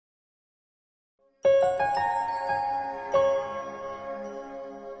祝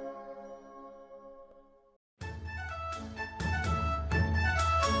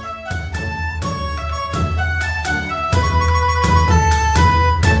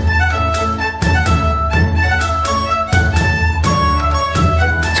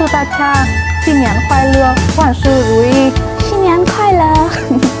大家新年快乐，万事如意！新年快乐！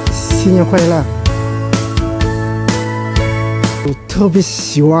新年快乐！我特别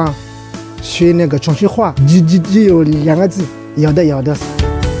希望学那个重庆话，只有2个字，有的。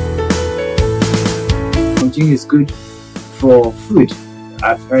Chongqing is good for food.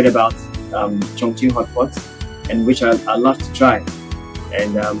 I've heard about Chongqing hot pots, and which I love to try.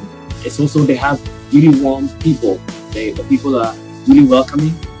 And it's also they have really warm people. The people are really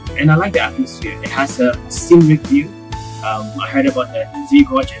welcoming, and I like the atmosphere. It has a scenic view. I heard about the Easy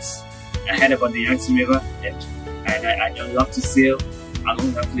Gorges. I heard about the Yangtze River, and I love to sail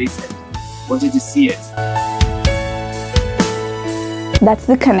along that place and wanted to see it. That's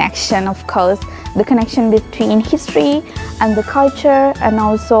the connection, of course. The connection between history and the culture, and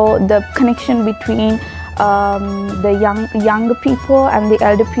also the connection between the younger people and the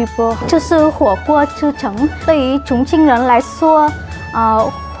elder people. 这是火锅之城，对于重庆人来说，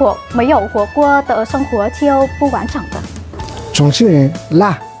没有火锅的生活就不完整的。重庆人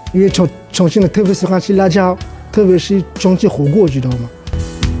辣，因为重庆人特别喜欢吃辣椒，特别是重庆火锅，知道吗？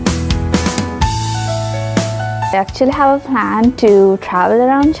 I actually have a plan to travel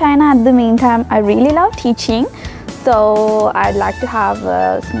around China. At the meantime, I really love teaching, so I'd like to have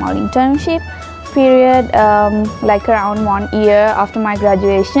a small internship period, like around 1 year after my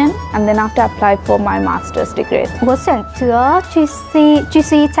graduation, and then after apply for my master's degree. 我选择继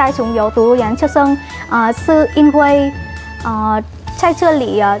续在中游读研究生，是因为在这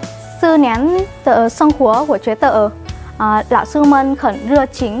里4年的生活，我觉得老师们很热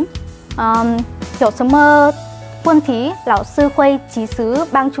情，有什么问题，老师会及时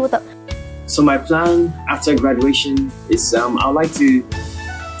帮助的。So my plan after graduation is I'd like to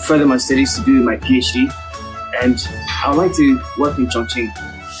further my studies to do my PhD, and I'd like to work in Chongqing,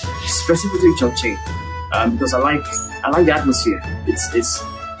 specifically Chongqing, because I like the atmosphere.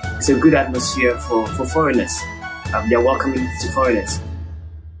 It's a good atmosphere for foreigners. They're welcoming to foreigners.